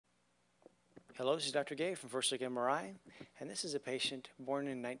Hello, this is Dr. Gay from First Look MRI, and this is a patient born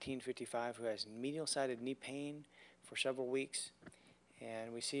in 1955 who has medial-sided knee pain for several weeks.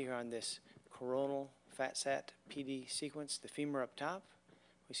 And we see here on this coronal fat-sat PD sequence the femur up top,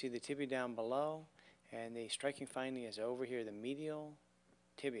 we see the tibia down below, and the striking finding is over here, the medial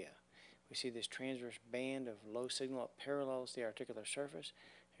tibia. We see this transverse band of low signal that parallels the articular surface.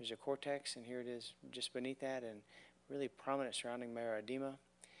 There's a cortex, and here it is just beneath that, and really prominent surrounding marrow edema.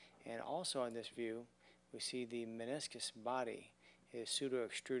 And also in this view, we see the meniscus body is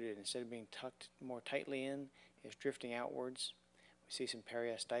pseudo-extruded. Instead of being tucked more tightly in, it's drifting outwards. We see some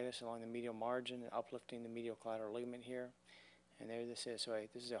periostitis along the medial margin, uplifting the medial collateral ligament here. And there this is. So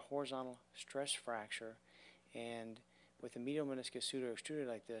this is a horizontal stress fracture. And with the medial meniscus pseudo-extruded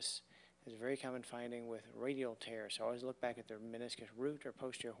like this, it's a very common finding with radial tear. So always look back at the meniscus root or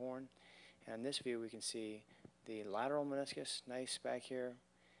posterior horn. And in this view, we can see the lateral meniscus, nice back here.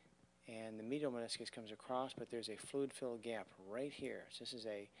 And the medial meniscus comes across, but there's a fluid-filled gap right here. So this is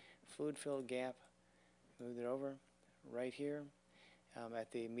a fluid-filled gap. Move it over right here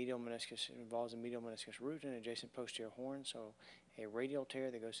at the medial meniscus. It involves the medial meniscus root and adjacent posterior horn. So a radial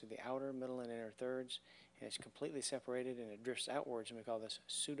tear that goes through the outer, middle, and inner thirds, and it's completely separated and it drifts outwards, and we call this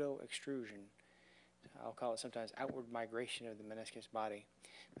pseudo-extrusion. I'll call it sometimes outward migration of the meniscus body.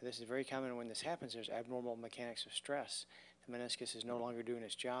 But this is very common. When this happens, there's abnormal mechanics of stress. The meniscus is no longer doing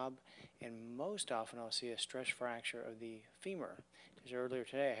its job, and most often I'll see a stress fracture of the femur. Just earlier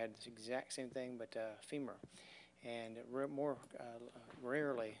today I had this exact same thing, but femur. And more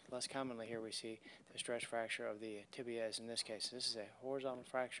rarely, less commonly here, we see the stress fracture of the tibia, as in this case. This is a horizontal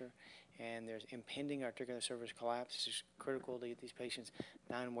fracture, and there's impending articular surface collapse. This is critical to get these patients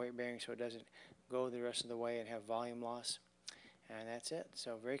non-weight bearing so it doesn't go the rest of the way and have volume loss. And that's it.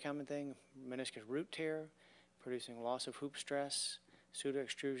 So very common thing, meniscus root tear, producing loss of hoop stress,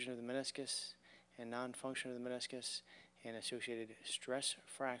 pseudo-extrusion of the meniscus, and non-function of the meniscus, and associated stress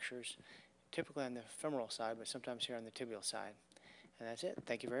fractures, typically on the femoral side, but sometimes here on the tibial side. And that's it.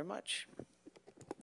 Thank you very much.